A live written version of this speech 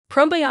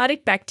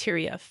Probiotic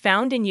bacteria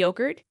found in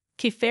yogurt,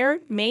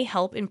 Kefir may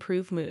help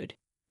improve mood.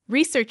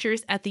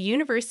 Researchers at the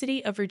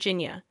University of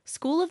Virginia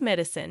School of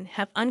Medicine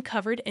have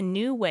uncovered a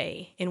new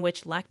way in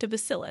which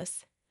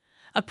Lactobacillus,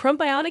 a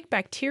probiotic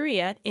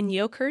bacteria in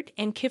yogurt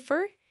and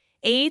kefir,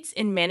 aids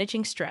in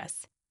managing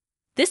stress.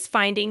 This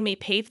finding may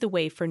pave the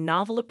way for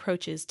novel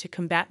approaches to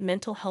combat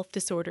mental health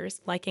disorders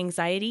like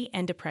anxiety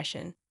and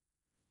depression.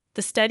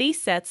 The study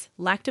sets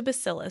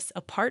Lactobacillus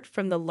apart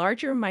from the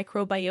larger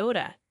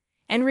microbiota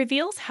and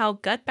reveals how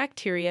gut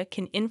bacteria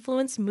can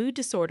influence mood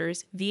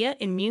disorders via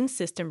immune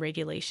system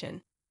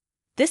regulation.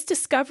 This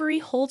discovery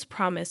holds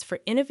promise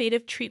for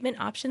innovative treatment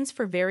options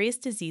for various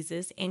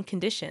diseases and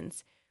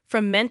conditions,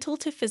 from mental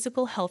to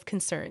physical health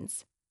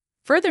concerns.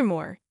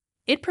 Furthermore,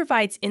 it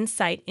provides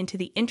insight into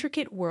the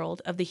intricate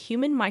world of the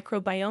human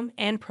microbiome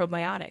and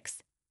probiotics.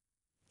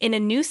 In a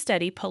new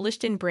study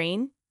published in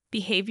Brain,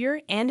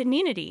 Behavior, and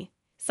Immunity,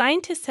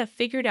 scientists have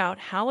figured out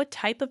how a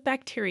type of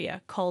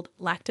bacteria called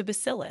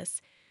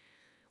Lactobacillus,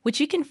 which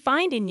you can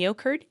find in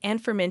yogurt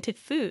and fermented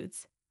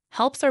foods,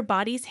 helps our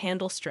bodies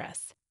handle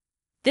stress.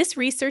 This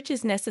research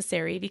is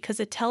necessary because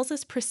it tells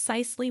us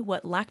precisely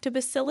what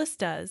Lactobacillus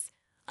does,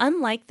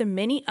 unlike the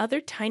many other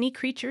tiny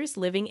creatures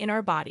living in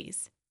our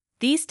bodies.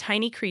 These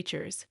tiny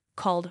creatures,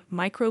 called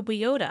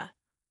microbiota,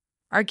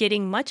 are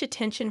getting much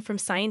attention from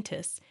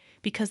scientists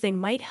because they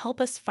might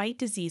help us fight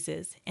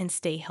diseases and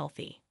stay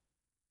healthy.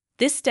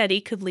 This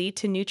study could lead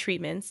to new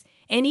treatments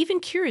and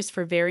even cures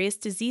for various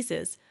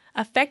diseases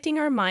affecting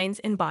our minds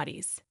and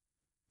bodies.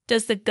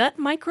 Does the gut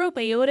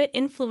microbiota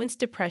influence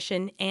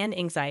depression and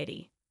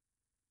anxiety?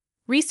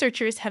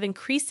 Researchers have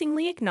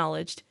increasingly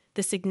acknowledged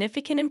the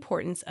significant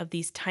importance of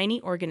these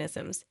tiny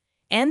organisms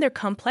and their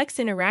complex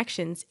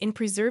interactions in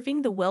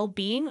preserving the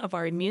well-being of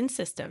our immune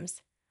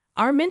systems,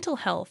 our mental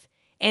health,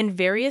 and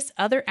various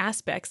other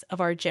aspects of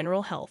our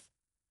general health.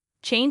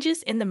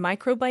 Changes in the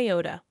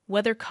microbiota,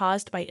 whether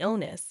caused by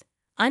illness,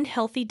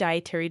 unhealthy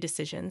dietary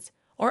decisions,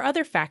 or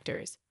other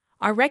factors,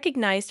 are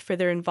recognized for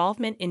their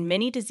involvement in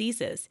many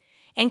diseases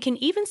and can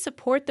even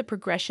support the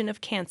progression of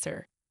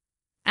cancer.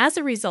 As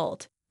a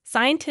result,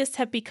 scientists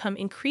have become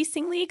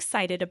increasingly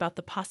excited about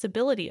the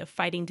possibility of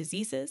fighting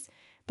diseases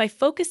by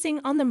focusing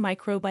on the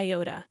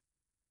microbiota.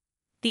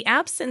 The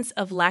absence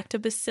of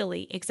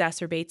lactobacilli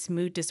exacerbates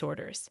mood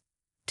disorders.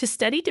 To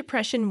study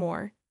depression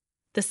more,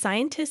 the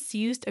scientists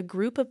used a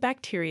group of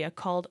bacteria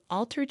called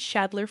altered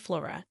Shadler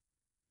flora.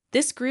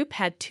 This group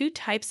had 2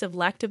 types of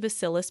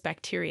lactobacillus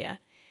bacteria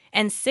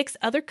and 6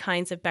 other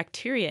kinds of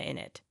bacteria in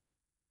it.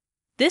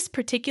 This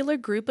particular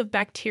group of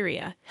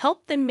bacteria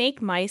helped them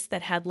make mice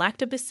that had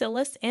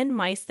lactobacillus and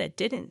mice that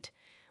didn't,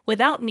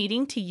 without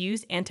needing to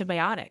use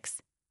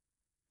antibiotics.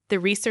 The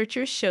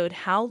researchers showed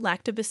how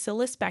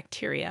lactobacillus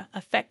bacteria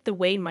affect the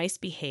way mice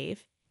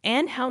behave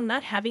and how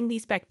not having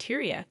these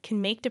bacteria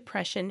can make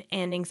depression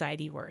and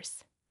anxiety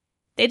worse.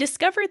 They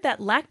discovered that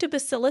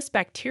lactobacillus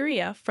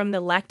bacteria from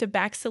the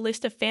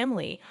Lactobacillus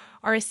family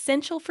are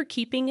essential for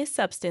keeping a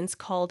substance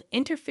called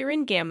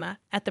interferon gamma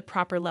at the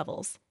proper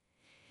levels.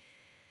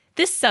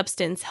 This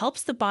substance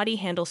helps the body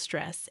handle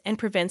stress and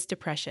prevents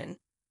depression.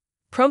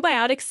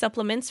 Probiotic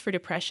supplements for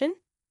depression?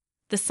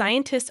 The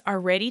scientists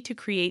are ready to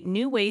create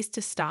new ways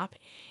to stop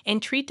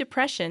and treat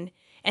depression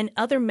and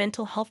other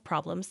mental health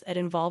problems that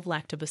involve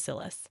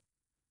lactobacillus.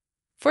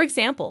 For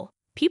example,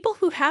 people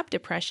who have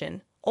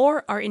depression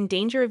or are in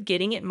danger of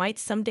getting it might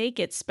someday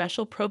get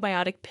special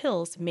probiotic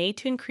pills made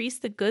to increase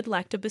the good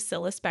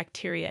lactobacillus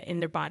bacteria in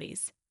their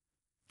bodies.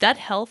 Gut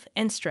health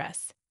and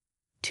stress.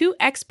 2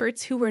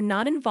 experts who were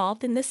not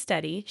involved in this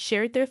study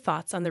shared their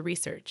thoughts on the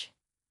research.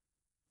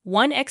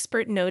 One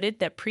expert noted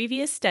that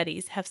previous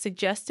studies have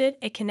suggested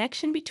a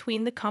connection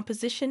between the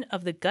composition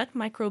of the gut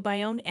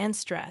microbiome and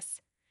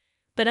stress,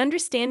 but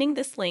understanding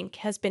this link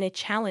has been a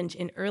challenge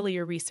in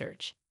earlier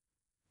research.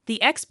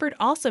 The expert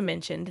also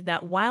mentioned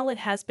that while it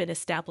has been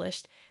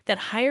established that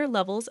higher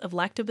levels of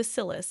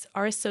lactobacillus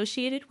are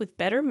associated with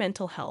better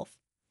mental health,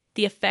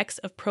 the effects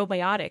of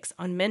probiotics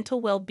on mental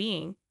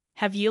well-being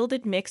have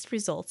yielded mixed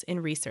results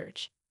in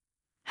research.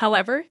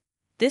 However,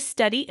 this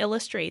study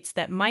illustrates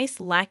that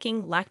mice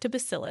lacking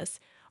lactobacillus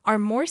are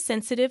more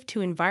sensitive to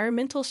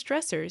environmental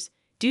stressors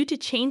due to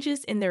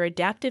changes in their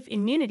adaptive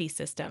immunity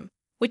system,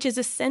 which is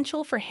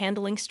essential for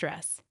handling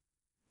stress.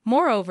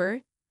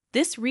 Moreover,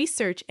 this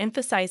research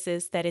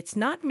emphasizes that it's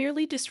not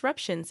merely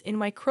disruptions in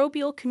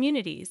microbial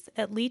communities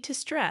that lead to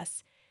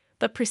stress,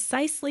 but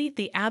precisely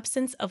the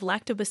absence of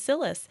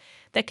lactobacillus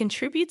that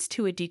contributes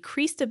to a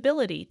decreased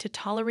ability to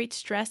tolerate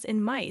stress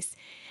in mice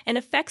and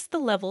affects the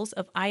levels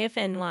of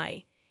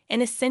IFNY,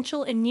 an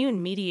essential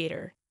immune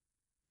mediator.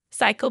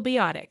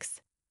 Psychobiotics.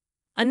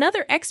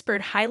 Another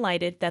expert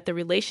highlighted that the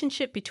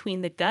relationship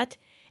between the gut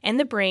and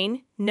the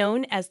brain,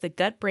 known as the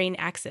gut-brain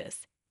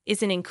axis,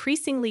 is an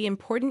increasingly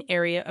important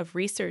area of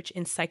research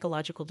in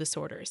psychological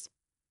disorders.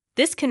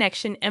 This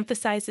connection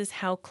emphasizes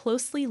how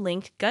closely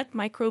linked gut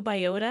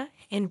microbiota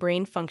and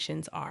brain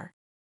functions are.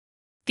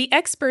 The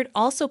expert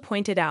also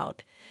pointed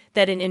out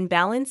that an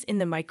imbalance in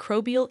the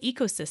microbial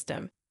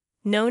ecosystem,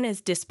 known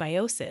as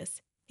dysbiosis,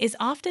 is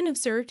often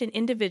observed in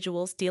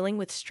individuals dealing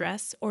with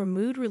stress or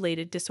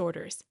mood-related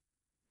disorders.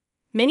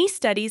 Many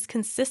studies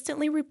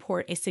consistently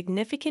report a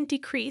significant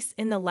decrease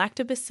in the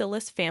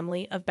Lactobacillus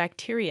family of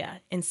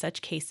bacteria in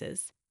such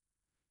cases.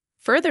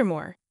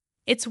 Furthermore,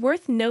 it's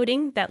worth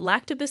noting that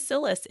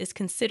Lactobacillus is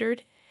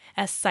considered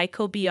as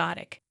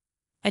psychobiotic,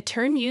 a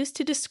term used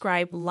to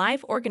describe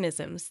live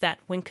organisms that,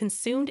 when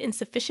consumed in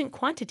sufficient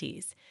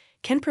quantities,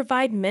 can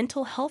provide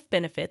mental health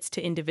benefits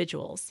to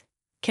individuals.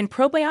 Can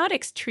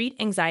probiotics treat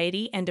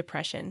anxiety and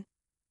depression?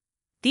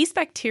 These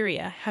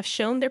bacteria have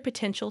shown their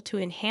potential to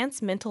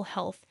enhance mental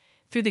health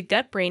through the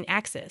gut-brain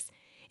axis,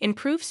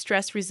 improve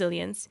stress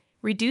resilience,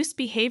 reduce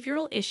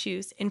behavioral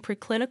issues in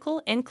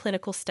preclinical and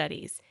clinical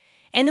studies,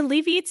 and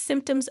alleviate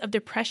symptoms of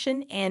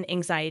depression and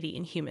anxiety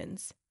in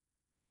humans.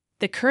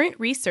 The current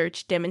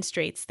research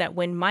demonstrates that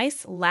when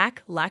mice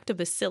lack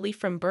lactobacilli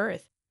from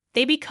birth,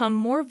 they become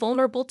more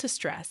vulnerable to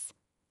stress.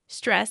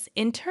 Stress,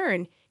 in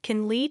turn,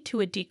 can lead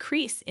to a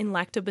decrease in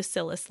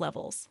lactobacillus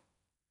levels.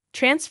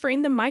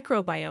 Transferring the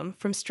microbiome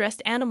from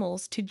stressed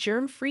animals to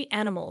germ-free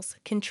animals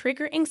can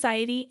trigger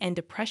anxiety and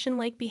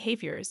depression-like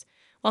behaviors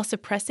while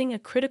suppressing a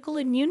critical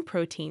immune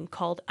protein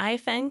called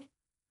IFN,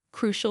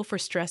 crucial for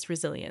stress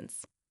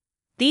resilience.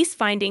 These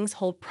findings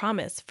hold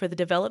promise for the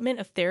development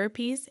of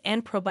therapies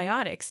and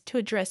probiotics to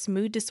address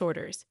mood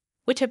disorders,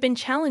 which have been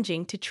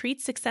challenging to treat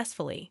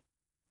successfully.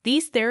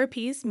 These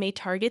therapies may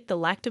target the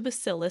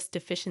lactobacillus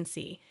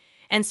deficiency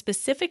and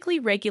specifically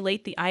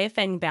regulate the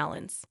IFN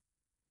balance.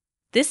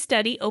 This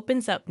study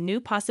opens up new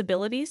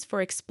possibilities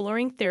for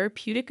exploring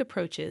therapeutic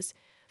approaches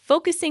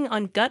focusing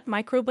on gut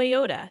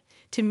microbiota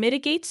to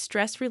mitigate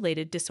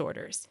stress-related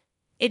disorders.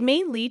 It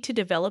may lead to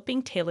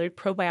developing tailored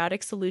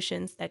probiotic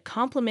solutions that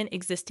complement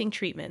existing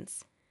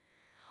treatments.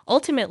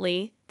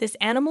 Ultimately, this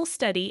animal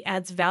study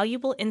adds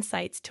valuable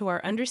insights to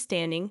our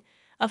understanding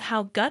of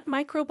how gut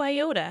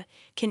microbiota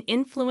can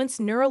influence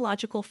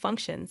neurological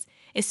functions,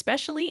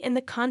 especially in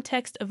the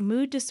context of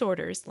mood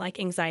disorders like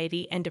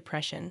anxiety and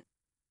depression.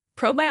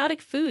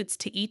 Probiotic foods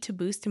to eat to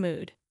boost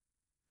mood.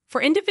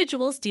 For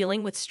individuals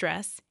dealing with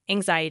stress,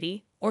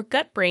 anxiety, or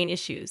gut-brain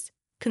issues,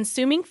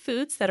 consuming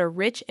foods that are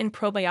rich in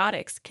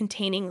probiotics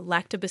containing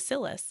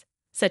lactobacillus,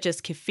 such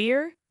as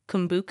kefir,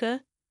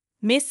 kombucha,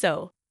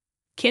 miso,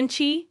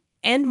 kimchi,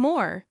 and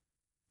more,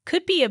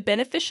 could be a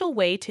beneficial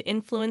way to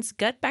influence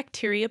gut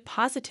bacteria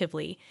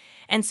positively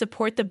and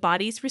support the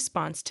body's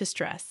response to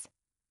stress.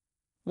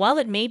 While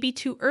it may be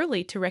too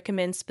early to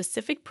recommend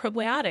specific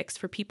probiotics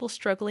for people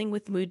struggling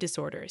with mood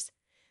disorders,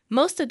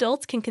 most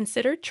adults can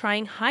consider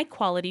trying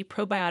high-quality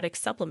probiotic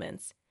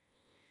supplements,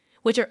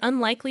 which are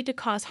unlikely to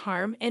cause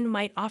harm and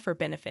might offer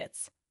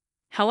benefits.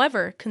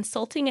 However,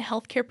 consulting a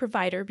healthcare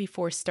provider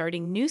before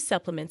starting new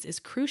supplements is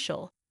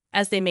crucial,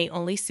 as they may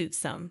only suit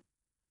some.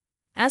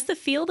 As the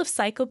field of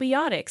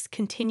psychobiotics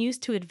continues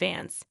to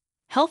advance,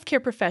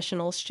 healthcare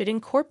professionals should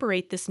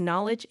incorporate this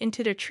knowledge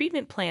into their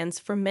treatment plans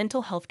for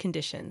mental health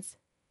conditions.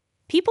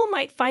 People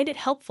might find it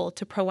helpful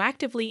to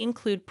proactively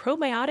include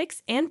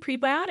probiotics and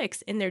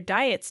prebiotics in their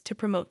diets to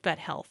promote gut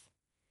health.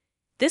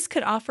 This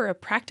could offer a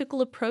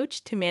practical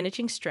approach to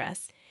managing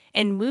stress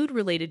and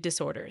mood-related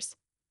disorders.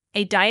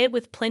 A diet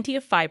with plenty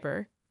of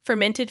fiber,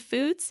 fermented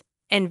foods,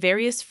 and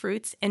various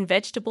fruits and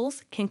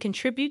vegetables can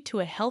contribute to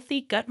a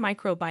healthy gut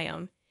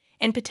microbiome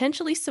and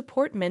potentially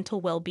support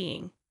mental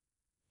well-being.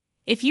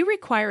 If you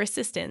require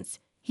assistance,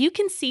 you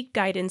can seek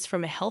guidance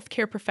from a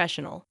healthcare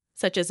professional,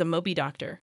 such as a MOBI doctor.